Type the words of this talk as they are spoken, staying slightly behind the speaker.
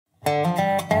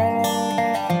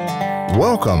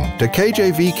Welcome to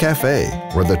KJV Cafe,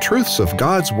 where the truths of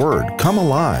God's Word come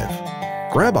alive.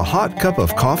 Grab a hot cup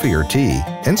of coffee or tea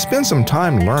and spend some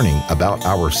time learning about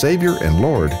our Savior and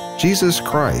Lord, Jesus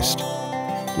Christ.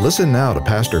 Listen now to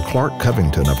Pastor Clark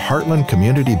Covington of Heartland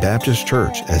Community Baptist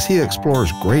Church as he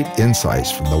explores great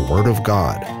insights from the Word of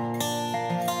God.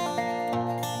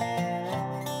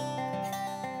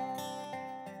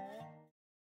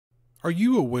 Are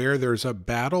you aware there's a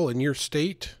battle in your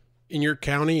state, in your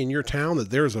county, in your town,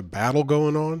 that there's a battle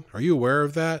going on? Are you aware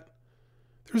of that?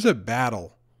 There's a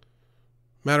battle.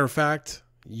 Matter of fact,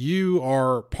 you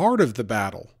are part of the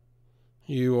battle.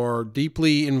 You are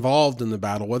deeply involved in the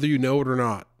battle, whether you know it or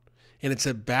not. And it's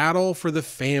a battle for the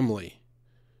family.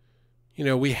 You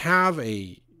know, we have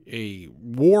a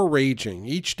war raging.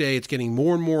 Each day it's getting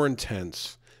more and more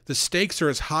intense. The stakes are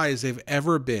as high as they've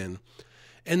ever been.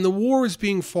 And the war is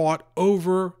being fought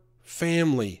over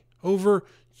family, over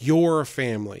your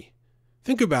family.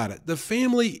 Think about it. The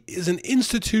family is an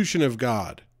institution of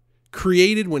God,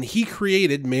 created when He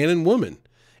created man and woman,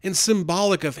 and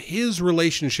symbolic of His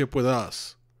relationship with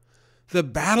us. The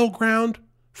battleground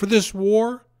for this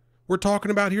war we're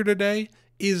talking about here today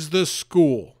is the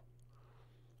school,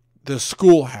 the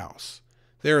schoolhouse.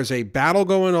 There is a battle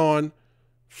going on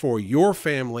for your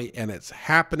family, and it's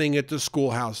happening at the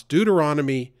schoolhouse.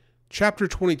 Deuteronomy chapter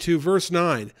 22, verse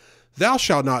 9. Thou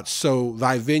shalt not sow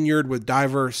thy vineyard with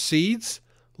diverse seeds,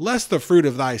 lest the fruit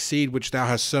of thy seed which thou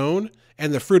hast sown,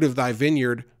 and the fruit of thy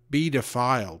vineyard be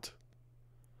defiled.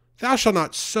 Thou shalt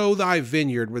not sow thy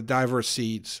vineyard with diverse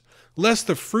seeds, lest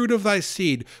the fruit of thy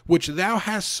seed which thou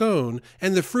hast sown,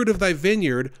 and the fruit of thy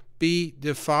vineyard be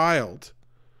defiled.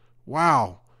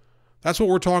 Wow, that's what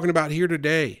we're talking about here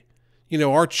today. You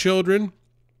know, our children,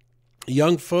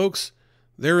 young folks,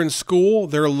 they're in school,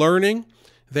 they're learning.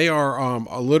 They are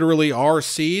literally our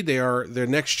seed. They are their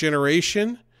next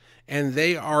generation, and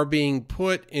they are being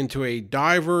put into a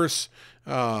diverse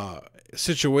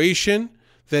situation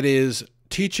that is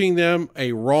teaching them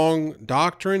a wrong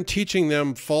doctrine, teaching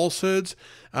them falsehoods,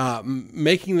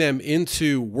 making them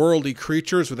into worldly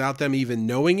creatures without them even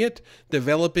knowing it,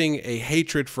 developing a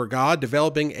hatred for God,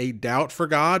 developing a doubt for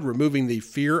God, removing the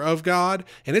fear of God,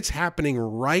 and it's happening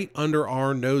right under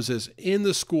our noses in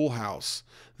the schoolhouse.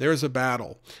 There's a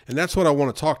battle, and that's what I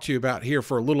want to talk to you about here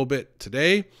for a little bit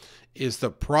today, is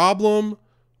the problem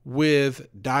with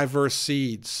diverse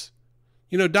seeds.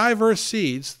 You know, diverse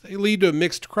seeds, they lead to a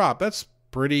mixed crop. That's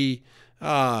pretty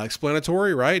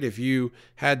explanatory, right? If you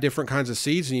had different kinds of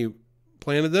seeds and you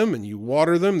planted them and you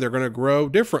water them, they're going to grow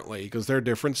differently because they're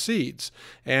different seeds.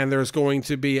 And there's going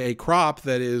to be a crop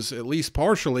that is at least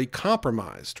partially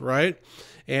compromised, right?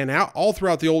 And all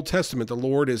throughout the Old Testament, the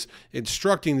Lord is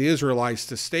instructing the Israelites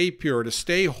to stay pure, to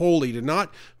stay holy, to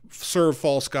not serve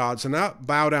false gods, to not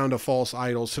bow down to false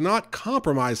idols, to not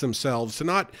compromise themselves, to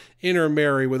not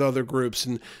intermarry with other groups,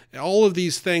 and all of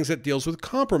these things that deals with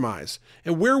compromise.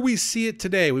 And where we see it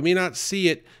today, we may not see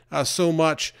it so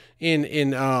much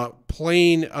in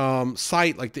plain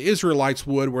sight like the Israelites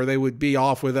would, where they would be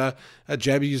off with a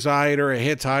Jebusite or a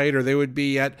Hittite, or they would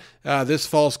be at this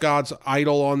false god's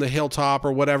idol on the hilltop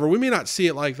or whatever. We may not see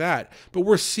it like that, but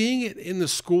we're seeing it in the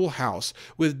schoolhouse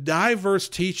with diverse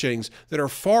teachings that are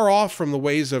far off from the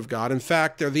ways of God. In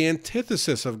fact, they're the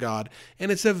antithesis of God,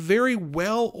 and it's a very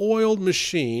well-oiled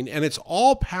machine, and it's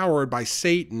all powered by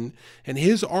Satan and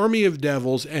his army of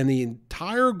devils, and the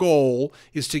entire goal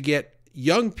is to get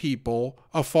young people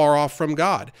afar off from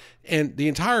God. And the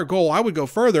entire goal, I would go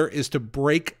further, is to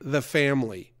break the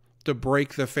family, to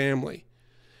break the family.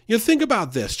 You know, think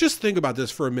about this. Just think about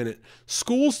this for a minute.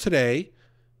 Schools today,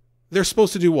 they're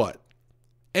supposed to do what?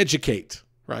 Educate,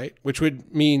 right? Which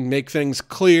would mean make things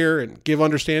clear and give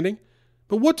understanding.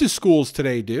 But what do schools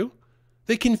today do?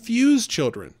 They confuse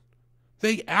children.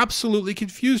 They absolutely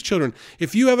confuse children.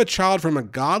 If you have a child from a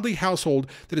godly household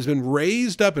that has been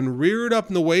raised up and reared up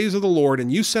in the ways of the Lord,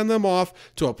 and you send them off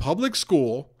to a public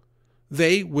school,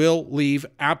 they will leave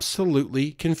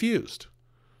absolutely confused.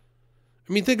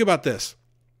 I mean, think about this.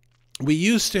 We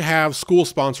used to have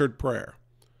school-sponsored prayer,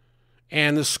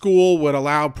 and the school would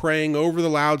allow praying over the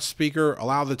loudspeaker,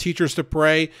 allow the teachers to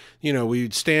pray. You know,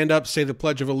 we'd stand up, say the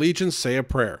Pledge of Allegiance, say a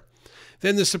prayer.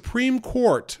 Then the Supreme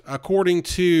Court, according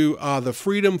to the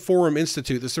Freedom Forum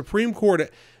Institute, the Supreme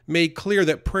Court made clear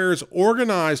that prayers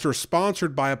organized or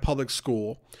sponsored by a public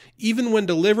school, even when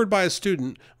delivered by a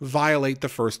student, violate the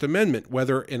First Amendment,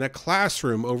 whether in a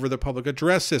classroom, over the public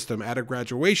address system, at a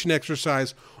graduation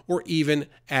exercise, or even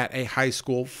at a high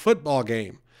school football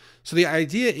game. So the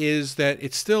idea is that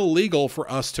it's still legal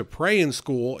for us to pray in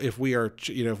school if we are,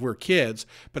 if we're kids,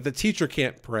 but the teacher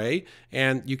can't pray,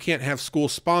 and you can't have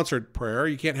school-sponsored prayer.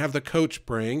 You can't have the coach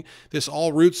praying. This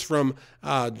all roots from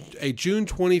a June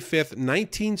 25th,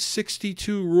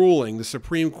 1962 ruling. The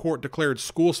Supreme Court declared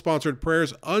school-sponsored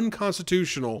prayers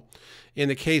unconstitutional in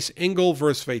the case Engel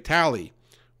versus Vitale.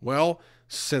 Well,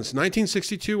 since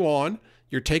 1962 on,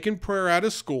 you're taking prayer out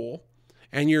of school,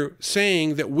 and you're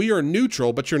saying that we are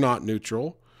neutral, but you're not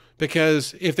neutral,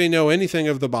 because if they know anything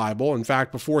of the Bible, in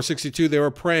fact, before 62, they were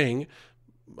praying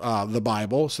the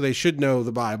Bible, so they should know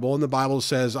the Bible. And the Bible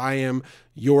says, I am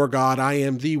your God, I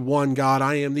am the one God,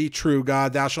 I am the true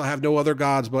God, thou shalt have no other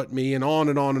gods but me, and on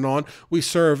and on and on. We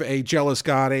serve a jealous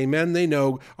God, amen. They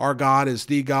know our God is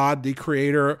the God, the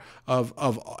creator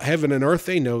of heaven and earth.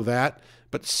 They know that.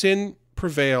 But sin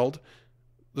prevailed.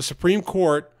 The Supreme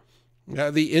Court,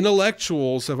 the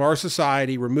intellectuals of our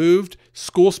society, removed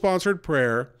school-sponsored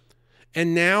prayer,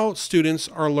 and now students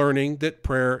are learning that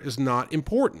prayer is not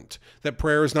important, that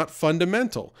prayer is not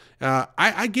fundamental.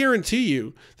 I guarantee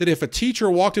you that if a teacher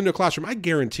walked into a classroom, I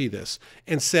guarantee this,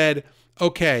 and said,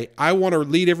 okay, I want to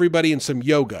lead everybody in some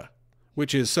yoga,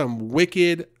 which is some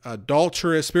wicked,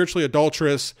 adulterous, spiritually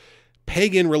adulterous,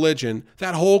 pagan religion,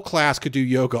 that whole class could do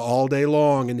yoga all day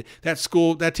long, and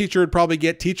that teacher would probably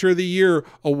get Teacher of the Year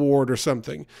award or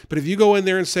something. But if you go in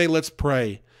there and say, let's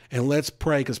pray,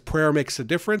 because prayer makes a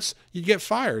difference, you get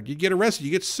fired, you get arrested,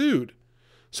 you get sued.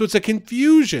 So it's a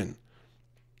confusion.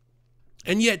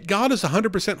 And yet God is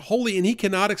 100% holy, and he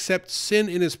cannot accept sin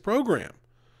in his program.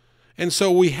 And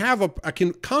so we have a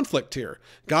conflict here.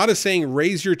 God is saying,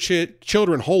 raise your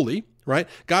children holy, right?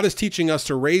 God is teaching us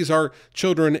to raise our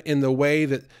children in the way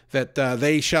that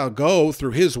they shall go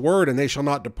through his word, and they shall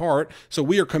not depart. So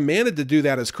we are commanded to do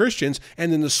that as Christians,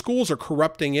 and then the schools are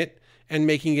corrupting it and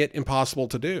making it impossible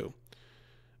to do.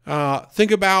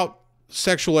 Think about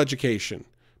sexual education.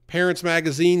 Parents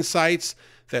Magazine cites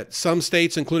that some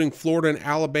states, including Florida and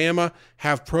Alabama,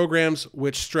 have programs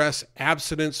which stress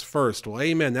abstinence first. Well,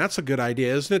 amen. That's a good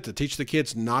idea, isn't it? To teach the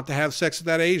kids not to have sex at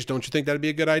that age. Don't you think that'd be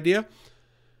a good idea?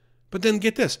 But then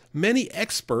get this. Many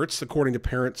experts, according to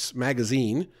Parents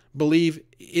Magazine, believe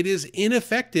it is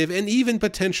ineffective and even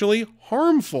potentially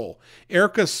harmful.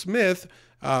 Erica Smith,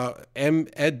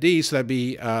 M.Ed.D., so that'd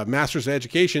be Master's of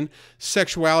Education,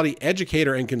 sexuality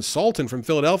educator and consultant from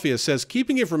Philadelphia, says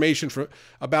keeping information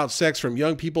about sex from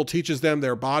young people teaches them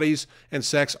their bodies and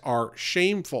sex are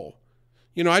shameful.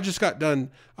 I just got done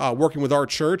working with our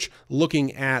church,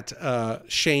 looking at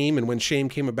shame, and when shame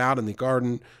came about in the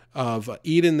Garden of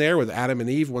Eden there with Adam and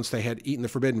Eve, once they had eaten the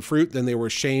forbidden fruit, then they were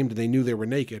ashamed and they knew they were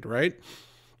naked, right?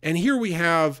 And here we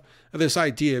have this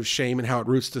idea of shame and how it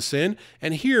roots to sin.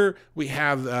 And here we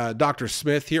have Dr.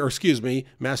 Smith here,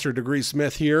 Master Degree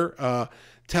Smith here,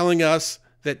 telling us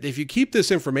that if you keep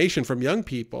this information from young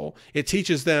people, it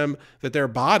teaches them that their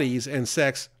bodies and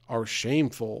sex are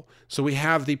shameful. So we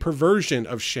have the perversion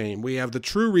of shame. We have the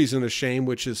true reason of shame,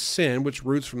 which is sin, which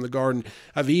roots from the Garden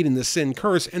of Eden, the sin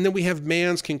curse. And then we have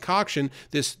man's concoction,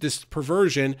 this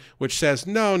perversion, which says,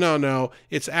 no,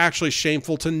 it's actually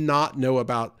shameful to not know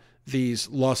about these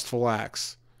lustful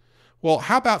acts. Well,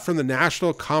 how about from the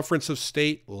National Conference of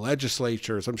State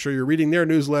Legislatures? I'm sure you're reading their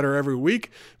newsletter every week,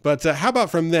 but how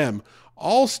about from them?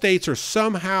 All states are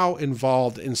somehow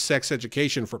involved in sex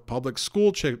education for public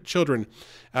school children.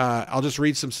 I'll just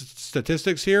read some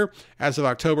statistics here. As of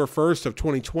October 1st of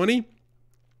 2020,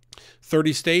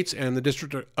 30 states and the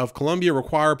District of Columbia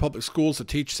require public schools to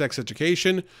teach sex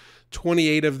education.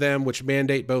 28 of them which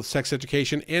mandate both sex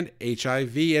education and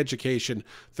HIV education.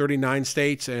 39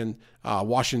 states and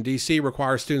Washington, D.C.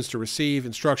 require students to receive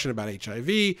instruction about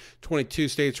HIV. 22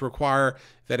 states require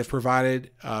that if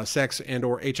provided sex and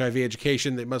or HIV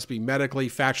education, that must be medically,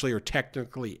 factually, or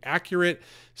technically accurate.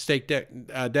 State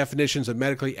definitions of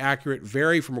medically accurate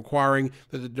vary from requiring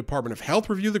that the Department of Health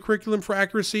review the curriculum for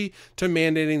accuracy to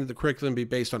mandating that the curriculum be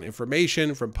based on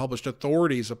information from published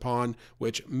authorities upon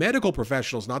which medical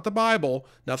professionals, not the Bible,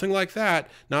 nothing like that,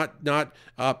 not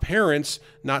parents,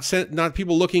 not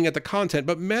people looking at the content,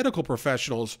 but medical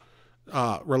professionals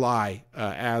rely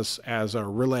as a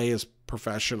relay as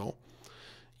professional.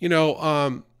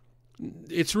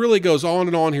 It really goes on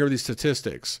and on here with these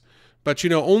statistics. But,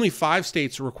 only 5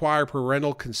 states require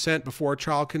parental consent before a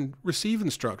child can receive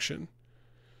instruction.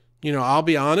 I'll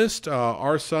be honest,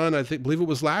 our son, believe it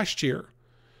was last year,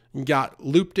 got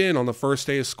looped in on the first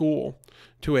day of school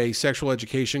to a sexual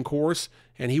education course,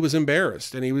 and he was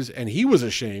embarrassed, and he was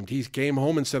ashamed. He came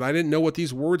home and said, I didn't know what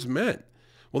these words meant.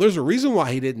 Well, there's a reason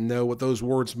why he didn't know what those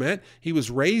words meant. He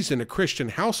was raised in a Christian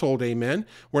household, amen.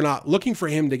 We're not looking for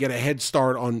him to get a head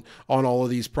start on all of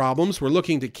these problems. We're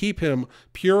looking to keep him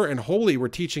pure and holy. We're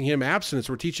teaching him abstinence.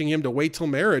 We're teaching him to wait till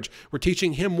marriage. We're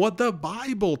teaching him what the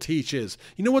Bible teaches.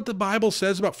 You know what the Bible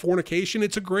says about fornication?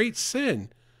 It's a great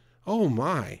sin. Oh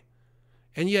my.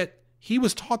 And yet he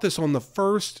was taught this on the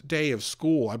first day of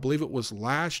school. I believe it was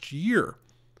last year.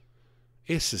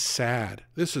 This is sad.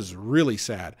 This is really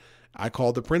sad. I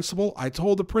called the principal. I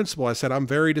told the principal, I said, I'm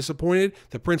very disappointed.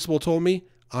 The principal told me,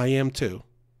 I am too.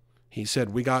 He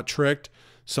said, we got tricked.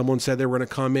 Someone said they were going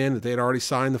to come in, that they had already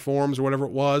signed the forms or whatever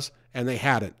it was, and they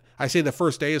hadn't. I say the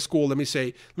first day of school. Let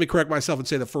me correct myself and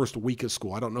say the first week of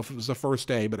school. I don't know if it was the first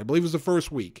day, but I believe it was the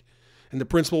first week. And the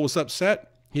principal was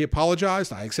upset. He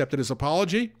apologized. I accepted his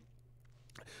apology.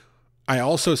 I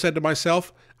also said to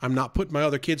myself, I'm not putting my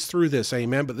other kids through this,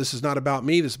 amen, but this is not about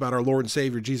me. This is about our Lord and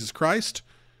Savior, Jesus Christ.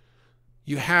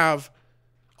 You have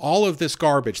all of this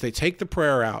garbage. They take the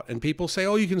prayer out, and people say,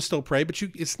 oh, you can still pray, but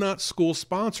it's not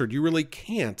school-sponsored. You really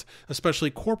can't, especially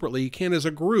corporately. You can't as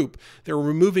a group. They're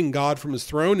removing God from his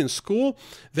throne in school.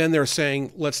 Then they're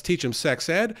saying, let's teach them sex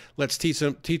ed. Let's teach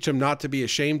them not to be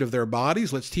ashamed of their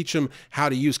bodies. Let's teach them how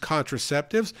to use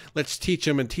contraceptives. Let's teach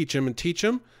them and teach them and teach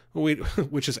them,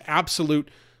 which is absolute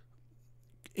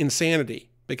insanity.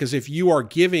 Because if you are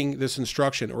giving this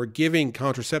instruction or giving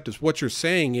contraceptives, what you're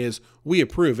saying is, we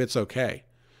approve, it's okay.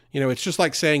 It's just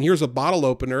like saying, here's a bottle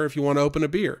opener if you want to open a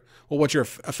beer. Well, what you're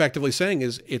effectively saying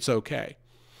is, it's okay.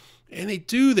 And they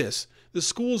do this. The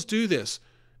schools do this.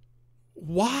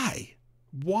 Why?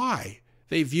 Why?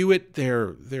 They view it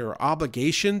their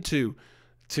obligation to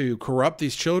corrupt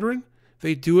these children.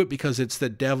 They do it because it's the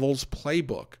devil's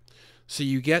playbook. So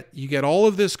you get all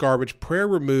of this garbage, prayer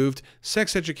removed,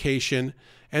 sex education,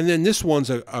 and then this one's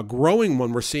a growing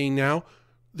one we're seeing now.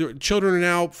 The children are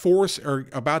now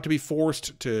about to be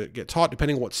forced to get taught,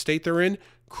 depending on what state they're in,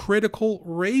 critical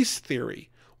race theory.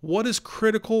 What is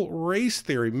critical race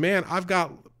theory? Man, I've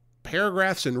got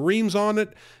paragraphs and reams on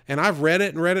it, and I've read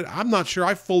it. I'm not sure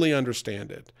I fully understand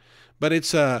it. But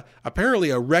it's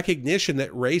apparently a recognition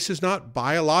that race is not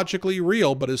biologically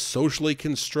real, but is socially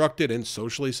constructed and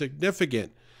socially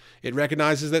significant. It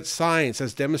recognizes that science,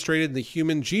 as demonstrated in the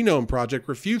Human Genome Project,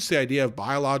 refutes the idea of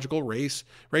biological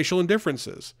racial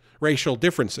differences.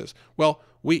 Well,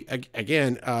 we,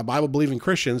 again, Bible-believing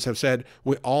Christians have said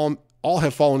we all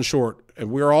have fallen short,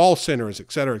 and we're all sinners,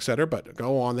 et cetera, but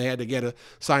go on, they had to get a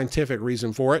scientific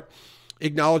reason for it.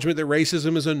 Acknowledgement that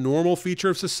racism is a normal feature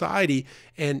of society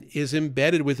and is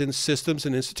embedded within systems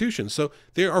and institutions. So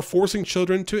they are forcing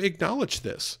children to acknowledge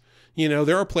this.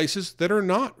 There are places that are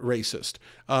not racist.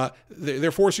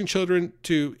 They're forcing children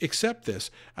to accept this.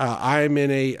 I'm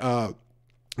in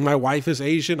my wife is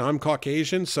Asian, I'm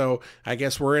Caucasian, so I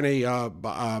guess we're in a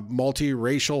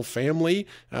multiracial family.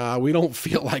 We don't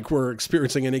feel like we're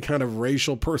experiencing any kind of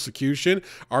racial persecution.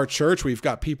 Our church, we've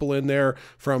got people in there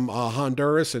from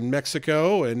Honduras and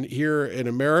Mexico and here in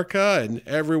America and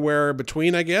everywhere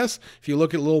between, I guess. If you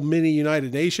look at little mini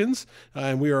United Nations,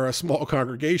 and we are a small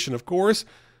congregation, of course,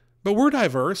 but we're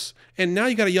diverse. And now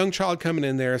you got a young child coming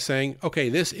in there saying, okay,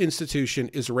 this institution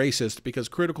is racist because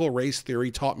critical race theory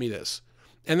taught me this.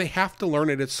 And they have to learn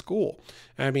it at school.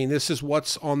 I mean, this is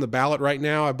what's on the ballot right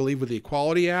now, I believe, with the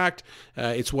Equality Act.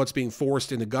 It's what's being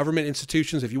forced into government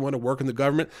institutions. If you want to work in the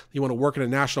government, you want to work in a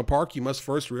national park, you must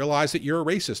first realize that you're a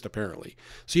racist, apparently.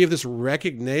 So you have this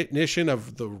recognition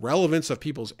of the relevance of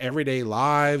people's everyday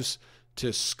lives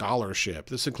to scholarship.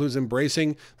 This includes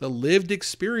embracing the lived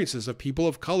experiences of people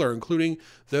of color, including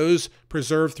those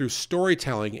preserved through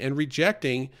storytelling, and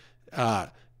rejecting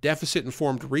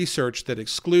deficit-informed research that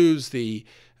excludes the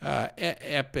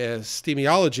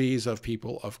epistemologies of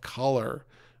people of color.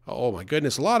 Oh my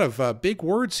goodness, a lot of big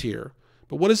words here.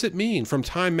 But what does it mean? From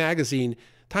Time Magazine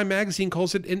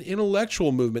calls it an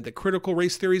intellectual movement, that critical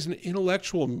race theory is an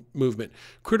intellectual movement.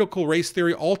 Critical race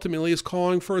theory ultimately is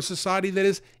calling for a society that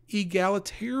is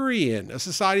egalitarian, a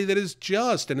society that is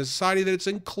just, and a society that is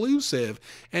inclusive.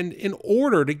 And in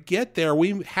order to get there,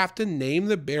 we have to name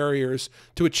the barriers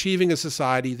to achieving a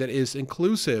society that is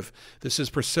inclusive. This is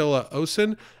Priscilla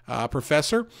Osen,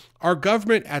 professor. Our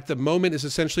government at the moment is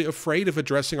essentially afraid of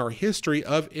addressing our history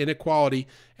of inequality,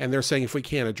 and they're saying if we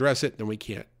can't address it, then we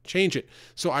can't change it.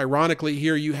 So ironically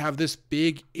here you have this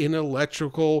big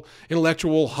intellectual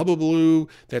hubbubaloo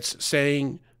that's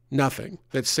saying nothing,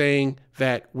 that's saying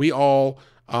that we all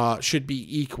should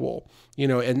be equal.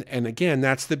 And again,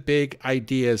 that's the big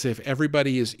idea, is if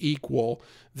everybody is equal,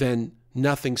 then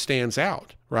nothing stands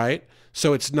out, right?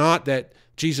 So it's not that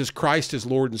Jesus Christ is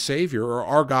Lord and Savior, or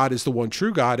our God is the one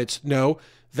true God. It's no,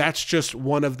 that's just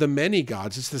one of the many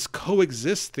gods. It's this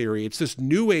coexist theory. It's this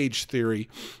New Age theory.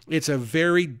 It's a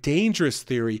very dangerous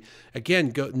theory.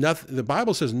 Again, the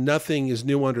Bible says nothing is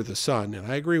new under the sun,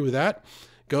 and I agree with that.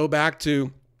 Go back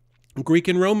to Greek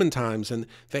and Roman times, and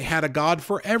they had a god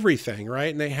for everything,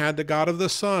 right? And they had the god of the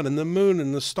sun and the moon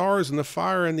and the stars and the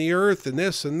fire and the earth and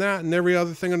this and that and every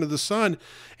other thing under the sun.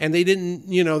 And they didn't,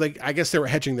 I guess they were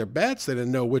hedging their bets. They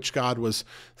didn't know which god was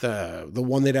the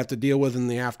one they'd have to deal with in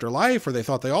the afterlife, or they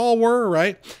thought they all were,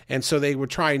 right? And so they were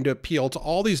trying to appeal to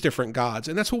all these different gods.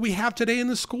 And that's what we have today in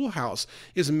the schoolhouse,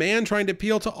 is man trying to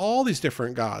appeal to all these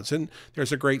different gods. And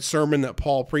there's a great sermon that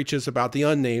Paul preaches about the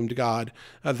unnamed God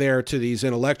there to these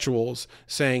intellectuals,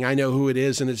 saying, I know who it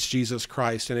is, and it's Jesus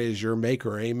Christ, and it is your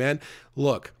maker. Amen.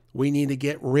 Look, we need to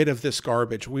get rid of this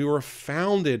garbage. We were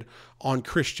founded on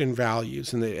Christian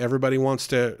values, and everybody wants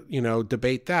to,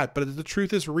 debate that. But the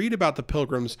truth is, read about the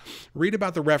Pilgrims, read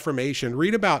about the Reformation,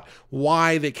 read about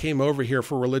why they came over here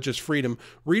for religious freedom,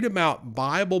 read about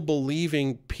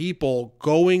Bible-believing people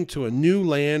going to a new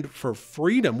land for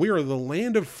freedom. We are the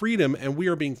land of freedom, and we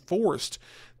are being forced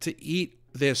to eat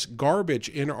this garbage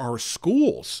in our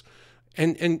schools.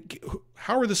 And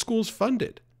how are the schools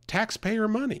funded? Taxpayer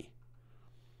money.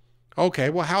 Okay,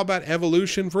 well, how about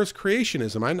evolution versus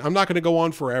creationism? I'm not going to go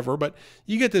on forever, but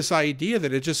you get this idea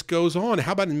that it just goes on.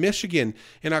 How about in Michigan?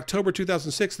 In October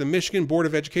 2006, the Michigan Board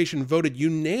of Education voted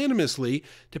unanimously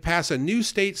to pass a new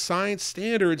state science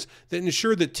standards that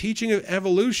ensure the teaching of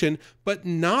evolution, but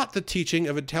not the teaching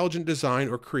of intelligent design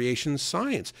or creation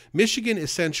science. Michigan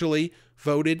essentially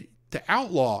voted to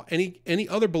outlaw any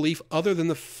other belief other than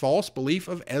the false belief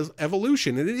of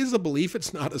evolution. And it is a belief,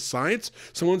 it's not a science.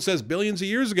 Someone says billions of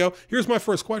years ago. Here's my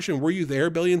first question. Were you there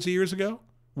billions of years ago?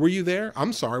 Were you there?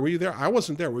 I'm sorry, were you there? I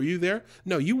wasn't there. Were you there?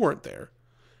 No, you weren't there.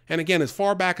 And again, as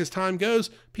far back as time goes,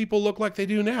 people look like they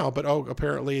do now, but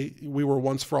apparently we were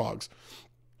once frogs.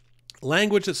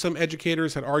 Language that some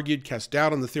educators had argued cast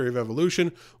doubt on the theory of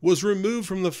evolution was removed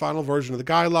from the final version of the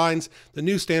guidelines. The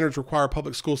new standards require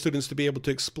public school students to be able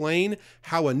to explain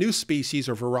how a new species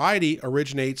or variety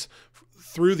originates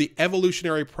through the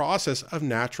evolutionary process of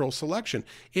natural selection.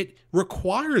 It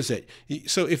requires it.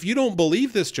 So if you don't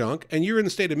believe this junk and you're in the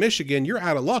state of Michigan, you're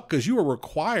out of luck, because you are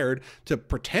required to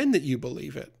pretend that you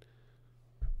believe it.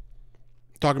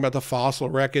 Talking about the fossil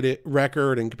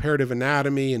record and comparative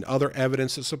anatomy and other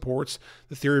evidence that supports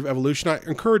the theory of evolution. I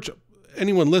encourage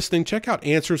anyone listening, check out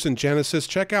Answers in Genesis.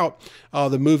 Check out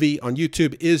the movie on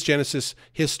YouTube, Is Genesis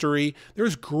History?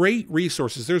 There's great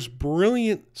resources. There's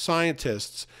brilliant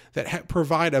scientists that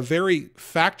provide a very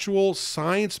factual,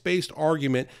 science-based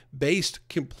argument based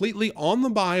completely on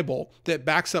the Bible that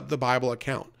backs up the Bible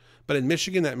account. But in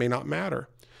Michigan, that may not matter.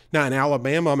 Now, in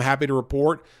Alabama, I'm happy to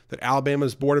report that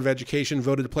Alabama's Board of Education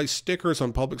voted to place stickers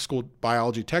on public school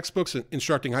biology textbooks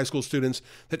instructing high school students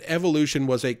that evolution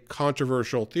was a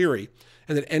controversial theory,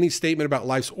 and that any statement about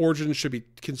life's origins should be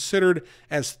considered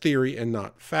as theory and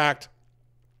not fact.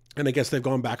 And I guess they've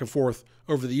gone back and forth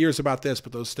over the years about this,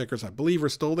 but those stickers, I believe, are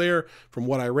still there from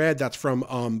what I read. That's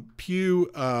from Pew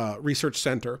Research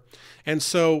Center. And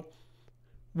so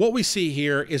what we see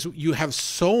here is you have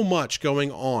so much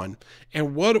going on.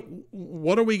 And what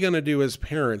are we going to do as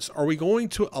parents? Are we going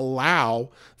to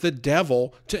allow the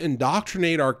devil to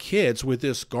indoctrinate our kids with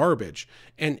this garbage?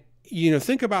 And,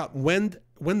 think about when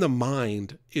the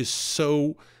mind is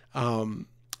so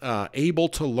able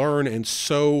to learn and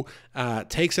so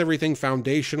takes everything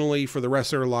foundationally for the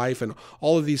rest of their life, and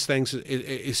all of these things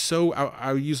is so,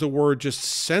 I use the word, just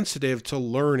sensitive to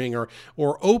learning, or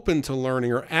open to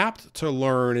learning, or apt to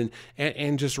learn,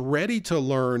 and just ready to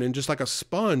learn, and just like a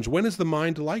sponge. When is the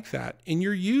mind like that? In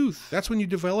your youth. That's when you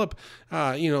develop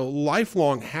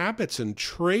lifelong habits and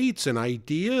traits and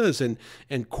ideas and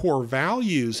core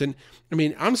values. And I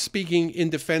mean, I'm speaking in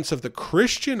defense of the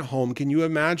Christian home. Can you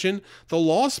imagine the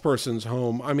lost person's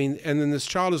home? I mean, and then this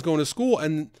child is going to school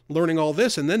and learning all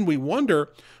this, and then we wonder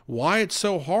why it's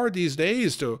so hard these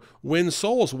days to win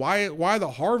souls, why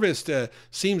the harvest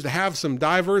seems to have some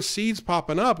diverse seeds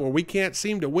popping up, or we can't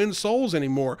seem to win souls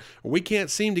anymore, or we can't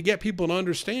seem to get people to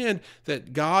understand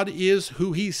that God is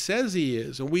who he says he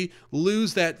is, and we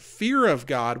lose that fear of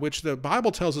God, which the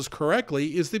Bible tells us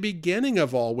correctly is the beginning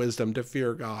of all wisdom, to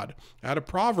fear God, out of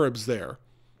Proverbs there.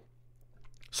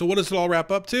 So what does it all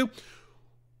wrap up to?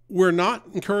 We're not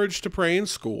encouraged to pray in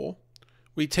school.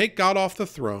 We take God off the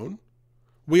throne.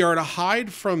 We are to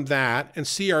hide from that and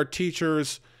see our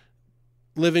teachers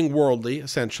living worldly,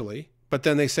 essentially, but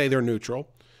then they say they're neutral.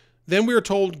 Then we are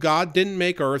told God didn't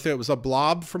make earth. It was a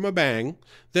blob from a bang.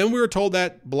 Then we were told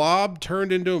that blob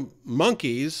turned into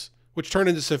monkeys, which turned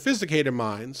into sophisticated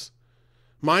minds.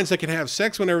 minds that can have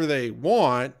sex whenever they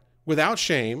want without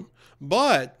shame,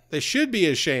 but they should be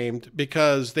ashamed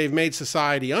because they've made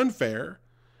society unfair,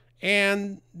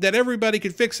 and that everybody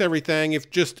could fix everything if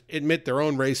just admit their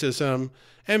own racism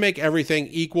and make everything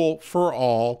equal for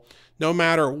all. No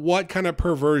matter what kind of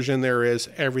perversion there is,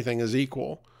 everything is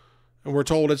equal. And we're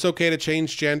told it's okay to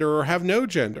change gender or have no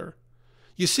gender.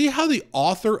 You see how the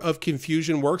author of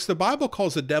confusion works? The Bible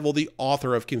calls the devil the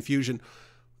author of confusion.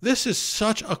 This is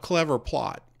such a clever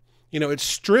plot. It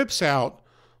strips out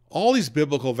all these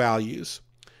biblical values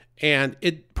and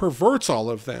it perverts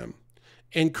all of them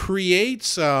and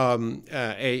creates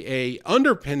a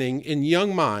underpinning in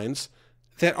young minds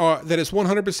that is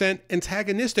 100%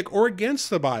 antagonistic or against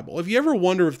the Bible. If you ever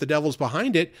wonder if the devil's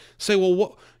behind it, say,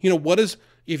 well, what is,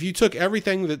 if you took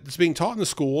everything that's being taught in the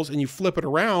schools and you flip it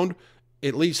around,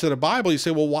 it leads to the Bible. You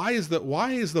say, well, why is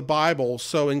the Bible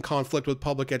so in conflict with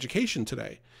public education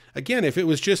today? Again, if it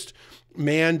was just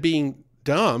man being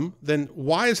dumb, then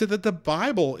why is it that the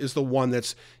Bible is the one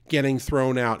that's getting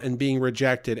thrown out and being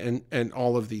rejected and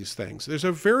all of these things? There's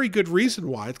a very good reason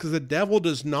why. It's because the devil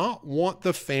does not want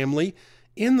the family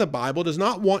in the Bible, does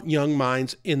not want young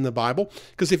minds in the Bible,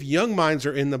 because if young minds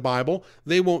are in the Bible,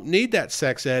 they won't need that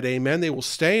sex ed, amen. They will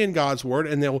stay in God's word,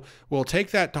 and will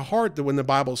take that to heart that when the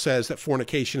Bible says that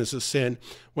fornication is a sin,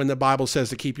 when the Bible says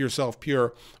to keep yourself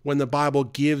pure, when the Bible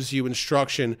gives you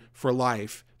instruction for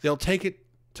life, they'll take it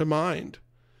to mind.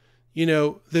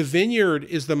 The vineyard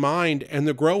is the mind and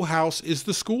the grow house is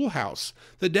the schoolhouse.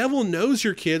 The devil knows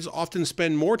your kids often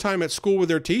spend more time at school with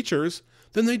their teachers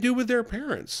than they do with their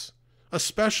parents,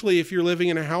 especially if you're living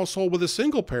in a household with a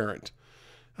single parent.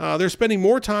 They're spending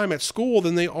more time at school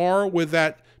than they are with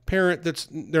that parent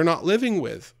they're not living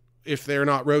with if they're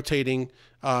not rotating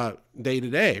day to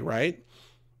day, right?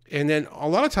 And then a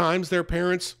lot of times their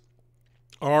parents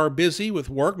are busy with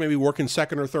work, maybe working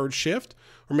second or third shift,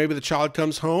 or maybe the child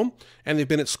comes home and they've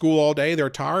been at school all day,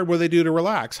 they're tired. What do they do to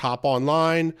relax? Hop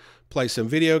online, play some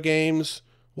video games,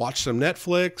 watch some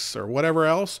Netflix or whatever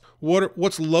else.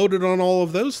 What's loaded on all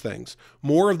of those things?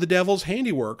 More of the devil's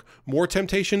handiwork, more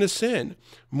temptation to sin,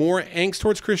 more angst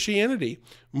towards Christianity,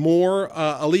 more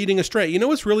leading astray.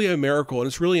 It's really a miracle, and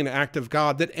it's really an act of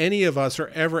God that any of us are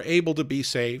ever able to be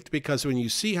saved, because when you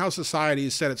see how society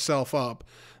has set itself up,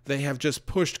 they have just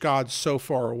pushed God so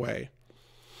far away.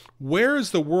 Where is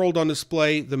the world on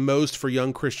display the most for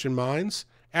young Christian minds?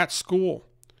 At school.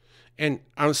 And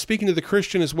I'm speaking to the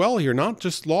Christian as well here, not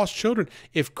just lost children.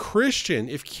 If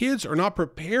kids are not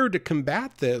prepared to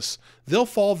combat this, they'll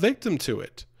fall victim to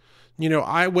it.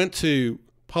 I went to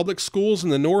public schools in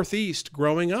the Northeast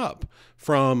growing up,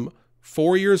 from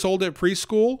 4 years old at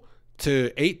preschool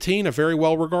to 18, a very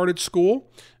well-regarded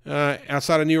school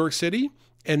outside of New York City.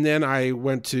 And then I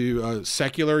went to a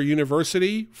secular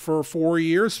university for 4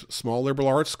 years, small liberal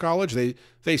arts college.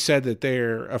 They said that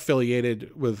they're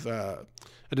affiliated with a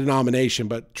denomination,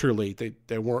 but truly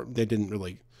they weren't. They didn't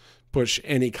really push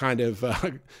any kind of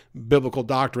biblical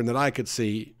doctrine that I could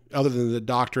see, other than the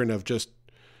doctrine of just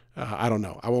I don't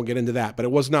know. I won't get into that, but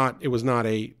it was not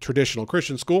a traditional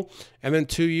Christian school. And then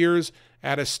 2 years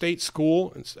at a state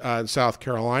school in South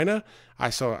Carolina. I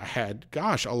had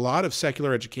a lot of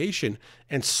secular education,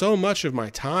 and so much of my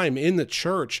time in the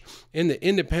church, in the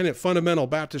independent fundamental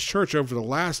Baptist church over the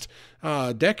last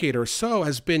decade or so,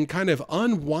 has been kind of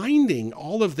unwinding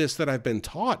all of this that I've been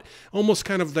taught, almost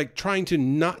kind of like trying to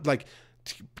not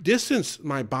distance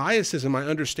my biases and my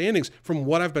understandings from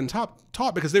what I've been taught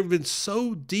because they've been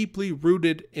so deeply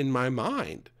rooted in my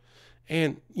mind.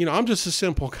 And, I'm just a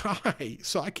simple guy,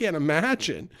 so I can't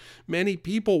imagine many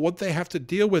people what they have to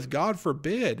deal with, God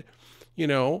forbid,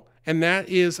 and that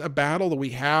is a battle that we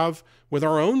have with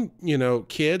our own,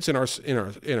 kids in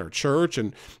our church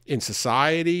and in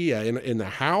society, in the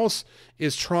house,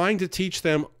 is trying to teach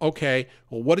them, okay,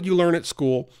 well, what did you learn at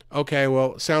school? Okay,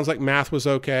 well, it sounds like math was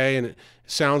okay, and it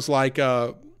sounds like,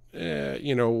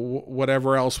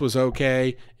 whatever else was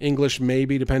okay, English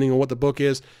maybe, depending on what the book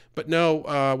is. But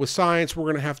no, with science, we're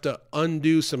going to have to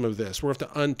undo some of this. We're going to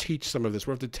have to unteach some of this.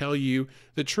 We're going to have to tell you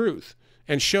the truth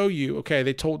and show you, okay,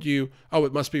 they told you, oh,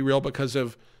 it must be real because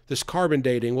of this carbon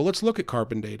dating. Well, let's look at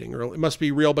carbon dating. Or it must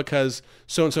be real because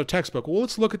so-and-so textbook. Well,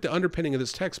 let's look at the underpinning of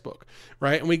this textbook,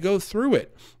 right? And we go through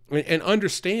it and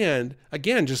understand,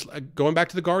 again, just going back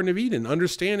to the Garden of Eden,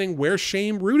 understanding where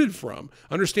shame rooted from,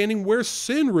 understanding where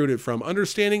sin rooted from,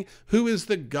 understanding who is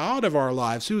the God of our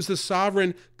lives, who is the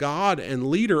sovereign God and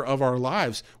leader of our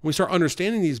lives. When we start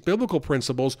understanding these biblical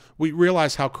principles, we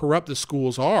realize how corrupt the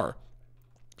schools are.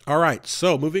 All right,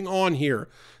 so moving on here,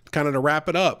 kind of to wrap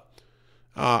it up.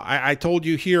 I told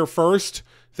you here first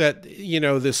that,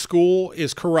 the school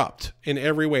is corrupt in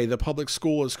every way. The public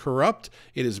school is corrupt.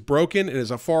 It is broken. It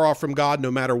is afar off from God,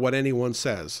 no matter what anyone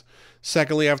says.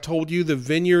 Secondly, I've told you the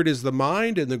vineyard is the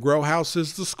mind and the grow house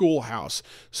is the schoolhouse.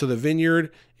 So the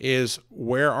vineyard is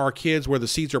where the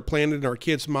seeds are planted in our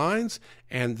kids' minds,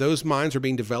 and those minds are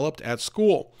being developed at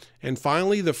school. And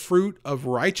finally, the fruit of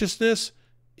righteousness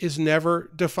is never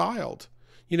defiled.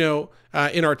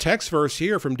 In our text verse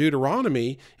here from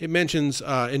Deuteronomy, it mentions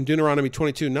in Deuteronomy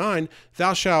 22:9,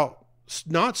 thou shalt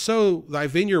not sow thy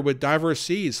vineyard with diverse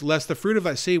seeds, lest the fruit of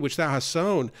thy seed which thou hast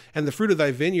sown and the fruit of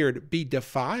thy vineyard be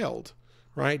defiled.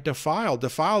 Right?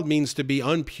 Defiled means to be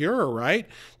impure, right?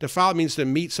 Defiled means to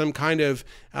meet some kind of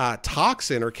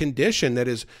toxin or condition that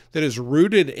is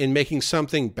rooted in making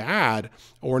something bad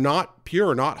or not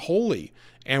pure, not holy.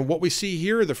 And what we see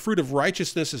here, the fruit of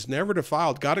righteousness is never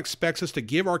defiled. God expects us to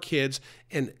give our kids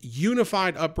an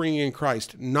unified upbringing in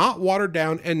Christ, not watered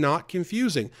down and not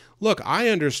confusing. Look, I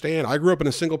understand. I grew up in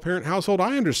a single-parent household.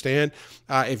 I understand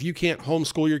if you can't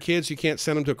homeschool your kids, you can't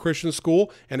send them to a Christian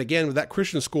school. And again, with that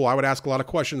Christian school, I would ask a lot of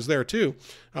questions there too.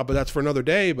 But that's for another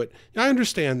day. But I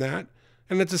understand that.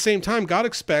 And at the same time, God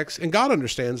expects, and God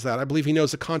understands that. I believe He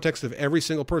knows the context of every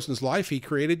single person's life. He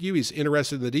created you. He's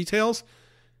interested in the details.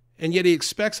 And yet He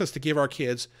expects us to give our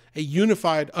kids a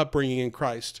unified upbringing in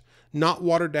Christ, not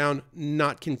watered down,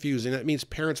 not confusing. That means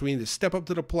parents, we need to step up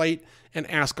to the plate and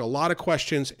ask a lot of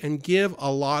questions and give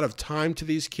a lot of time to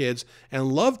these kids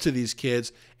and love to these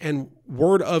kids and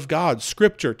Word of God,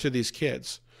 Scripture to these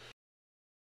kids.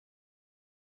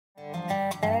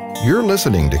 You're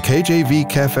listening to KJV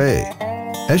Cafe.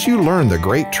 As you learn the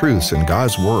great truths in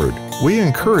God's Word, we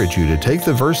encourage you to take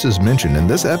the verses mentioned in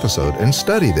this episode and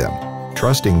study them,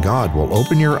 trusting God will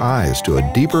open your eyes to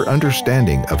a deeper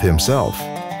understanding of Himself.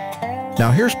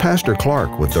 Now here's Pastor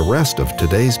Clark with the rest of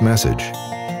today's message.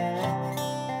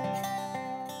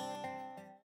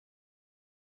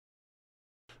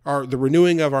 The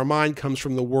renewing of our mind comes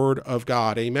from the Word of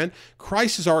God. Amen.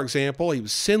 Christ is our example. He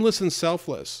was sinless and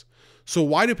selfless. So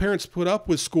why do parents put up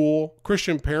with school?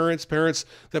 Christian parents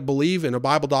that believe in a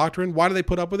Bible doctrine, why do they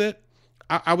put up with it?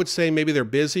 I would say maybe they're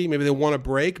busy, maybe they want a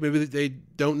break, maybe they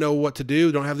don't know what to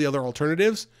do, don't have the other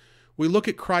alternatives. We look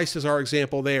at Christ as our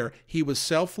example there. He was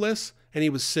selfless and He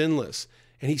was sinless,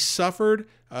 and He suffered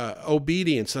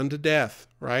obedience unto death,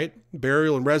 right?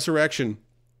 Burial and resurrection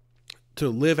to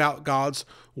live out God's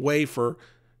way for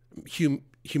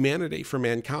humanity, for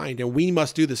mankind. And we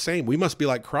must do the same. We must be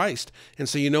like Christ. And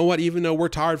so, you know what? Even though we're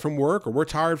tired from work, or we're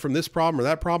tired from this problem or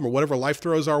that problem, or whatever life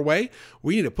throws our way,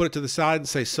 we need to put it to the side and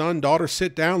say, son, daughter,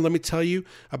 sit down. Let me tell you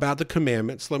about the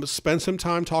commandments. Let's spend some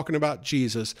time talking about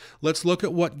Jesus. Let's look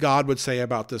at what God would say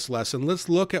about this lesson. Let's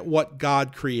look at what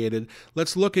God created.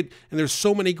 Let's look at, and there's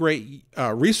so many great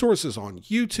resources on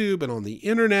YouTube and on the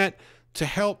internet to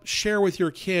help share with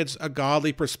your kids a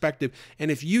godly perspective.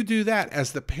 And if you do that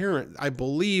as the parent, I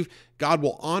believe God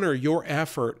will honor your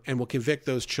effort and will convict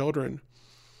those children.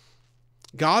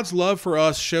 God's love for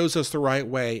us shows us the right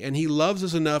way, and He loves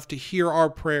us enough to hear our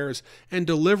prayers and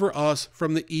deliver us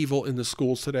from the evil in the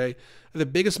schools today. The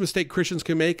biggest mistake Christians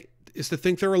can make is to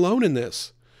think they're alone in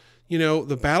this.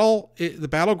 The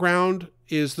battleground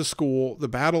is the school. The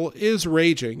battle is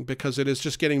raging because it is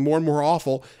just getting more and more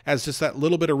awful, as just that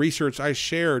little bit of research I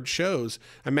shared shows.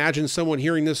 Imagine someone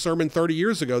hearing this sermon 30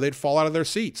 years ago, they'd fall out of their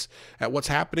seats at what's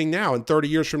happening now. And 30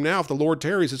 years from now, if the Lord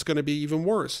tarries, it's going to be even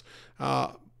worse.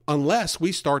 Unless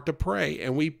we start to pray,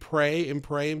 and we pray and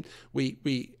pray, and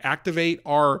we activate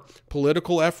our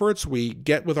political efforts, we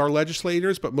get with our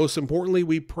legislators, but most importantly,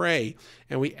 we pray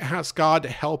and we ask God to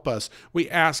help us. We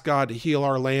ask God to heal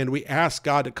our land. We ask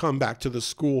God to come back to the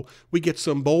school. We get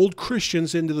some bold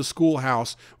Christians into the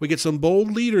schoolhouse. We get some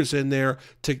bold leaders in there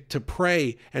to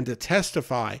pray and to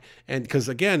testify. And because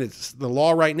again, it's the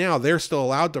law right now, they're still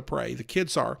allowed to pray. The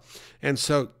kids are. And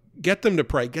so get them to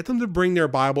pray. Get them to bring their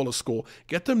Bible to school.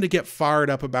 Get them to get fired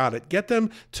up about it. Get them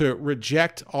to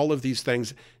reject all of these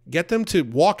things. Get them to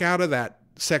walk out of that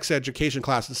sex education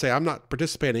class and say, I'm not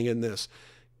participating in this.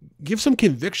 Give some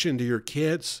conviction to your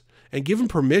kids and give them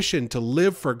permission to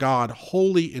live for God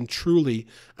wholly and truly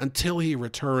until He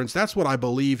returns. That's what I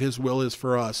believe His will is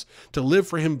for us, to live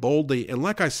for Him boldly. And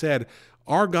like I said,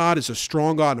 our God is a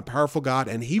strong God and a powerful God,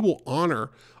 and He will honor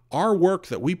our work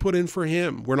that we put in for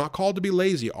Him. We're not called to be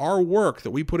lazy. Our work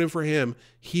that we put in for Him,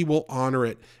 He will honor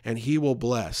it and He will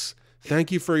bless.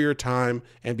 Thank you for your time,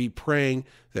 and be praying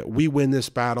that we win this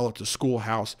battle at the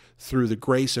schoolhouse through the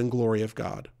grace and glory of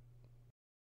God.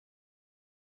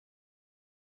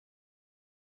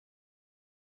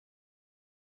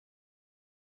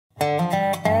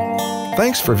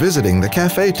 Thanks for visiting the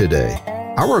cafe today.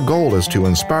 Our goal is to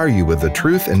inspire you with the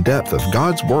truth and depth of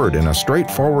God's Word in a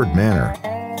straightforward manner.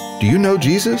 Do you know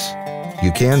Jesus?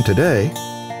 You can today.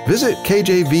 Visit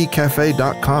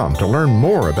kjvcafe.com to learn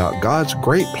more about God's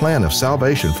great plan of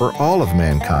salvation for all of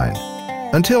mankind.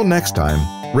 Until next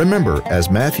time, remember, as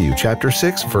Matthew chapter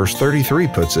 6, verse 33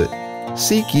 puts it,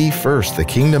 "Seek ye first the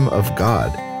kingdom of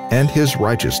God and His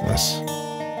righteousness."